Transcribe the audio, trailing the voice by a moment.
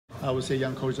I would say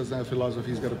young coach doesn't have philosophy,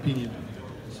 he's got opinion.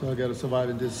 So I got to survive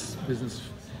in this business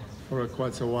for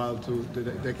quite a while to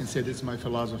they can say this is my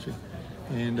philosophy.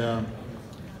 And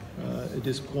at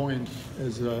this point,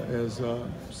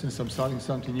 since I'm starting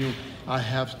something new, I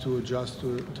have to adjust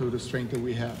to the strength that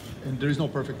we have. And there is no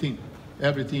perfect team.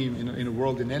 Every team in the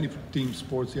world, in any team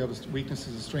sports, you have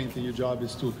weaknesses and strength, and your job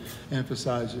is to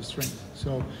emphasize your strength.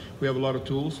 So we have a lot of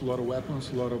tools, a lot of weapons,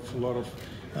 a lot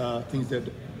of things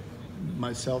that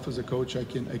myself as a coach I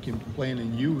can plan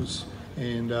and use.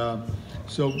 And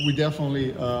so we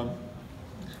definitely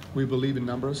we believe in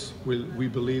numbers. We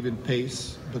believe in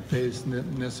pace, but pace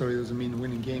necessarily doesn't mean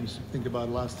winning games. Think about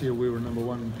last year, we were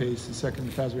 #1 in pace, and second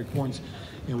in fast break points,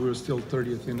 and we were still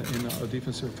 30th in our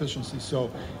defensive efficiency.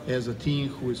 So as a team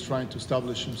who is trying to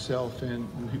establish himself, and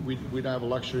we don't have a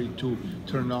luxury to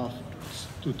turn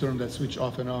that switch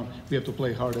off and on, we have to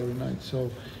play hard every night. So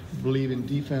believe in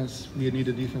defense. We need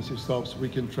the defensive stops. We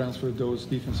can transfer those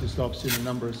defensive stops into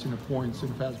numbers, into points,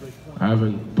 in fast break points. I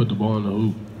haven't put the ball in the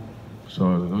hoop. So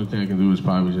the only thing I can do is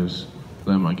probably just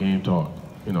let my game talk,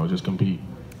 just compete.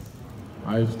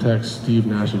 I've texted Steve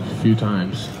Nash a few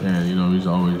times, and he's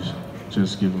always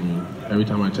just giving me, every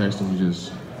time I text him,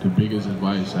 just the biggest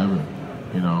advice ever.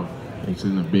 It's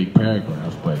in a big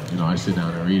paragraph, but I sit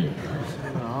down and read it. It's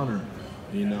an honor.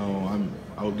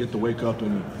 I would get to wake up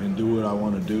and do what I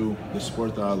want to do, the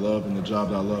sport that I love and the job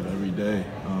that I love every day.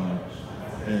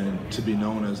 And to be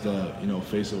known as the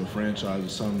face of a franchise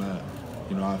is something that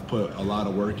I've put a lot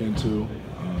of work into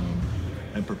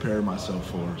and prepared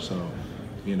myself for. So,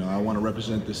 I want to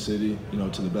represent this city,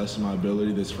 to the best of my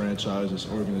ability, this franchise, this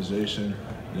organization,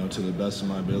 to the best of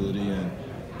my ability. And,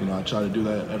 I try to do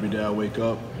that every day I wake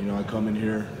up. I come in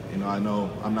here, I know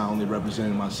I'm not only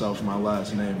representing myself and my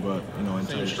last name, but,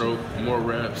 same stroke, more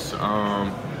reps,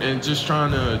 and just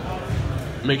trying to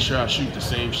make sure I shoot the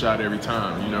same shot every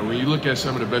time. When you look at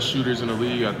some of the best shooters in the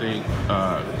league, I think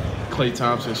Klay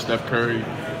Thompson, Steph Curry,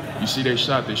 you see their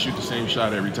shot, they shoot the same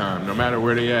shot every time. No matter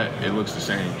where they at, it looks the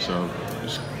same. So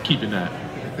just keeping that.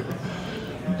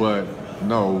 But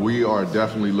no, we are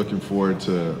definitely looking forward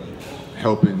to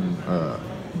helping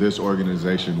this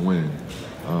organization win.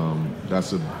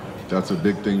 That's a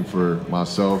big thing for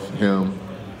myself, him,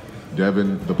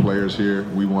 Devin, the players here.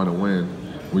 We want to win.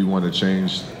 We want to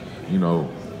change,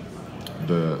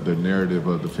 the narrative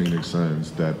of the Phoenix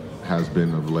Suns that has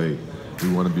been of late.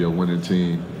 We want to be a winning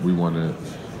team. We want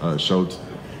to show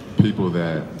people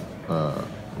that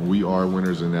we are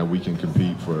winners and that we can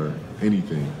compete for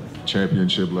anything,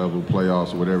 championship level,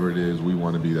 playoffs, whatever it is. We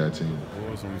want to be that team.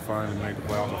 So we finally made the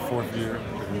playoffs the fourth year.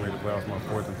 We made the playoffs my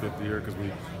fourth and fifth year because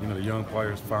the young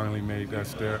players finally made that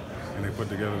step, and they put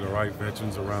together the right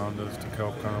veterans around us to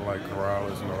help kind of like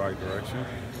corral us in the right direction.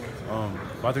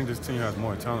 But I think this team has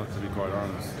more talent, to be quite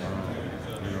honest.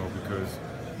 Because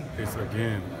it's,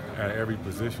 again, at every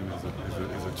position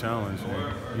is a challenge.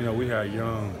 And, we had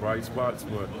young, bright spots,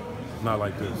 but not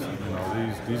like this.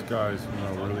 These guys,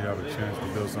 really have a chance to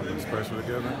build something special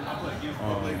together.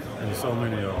 And so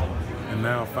many of them. And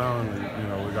now finally,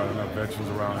 we got enough veterans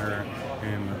around here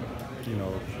and,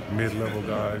 mid-level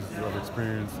guys who have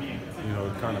experience,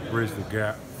 to kind of bridge the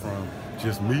gap from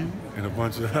just me and a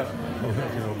bunch of,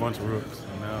 a bunch of rooks.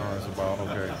 And now it's about,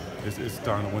 okay, it's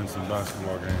time to win some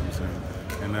basketball games.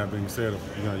 And that being said,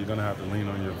 you're going to have to lean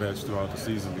on your vets throughout the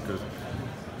season because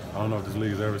I don't know if this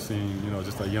league's ever seen,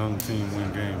 just a young team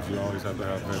win games. You always have to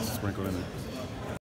have vets sprinkled in it.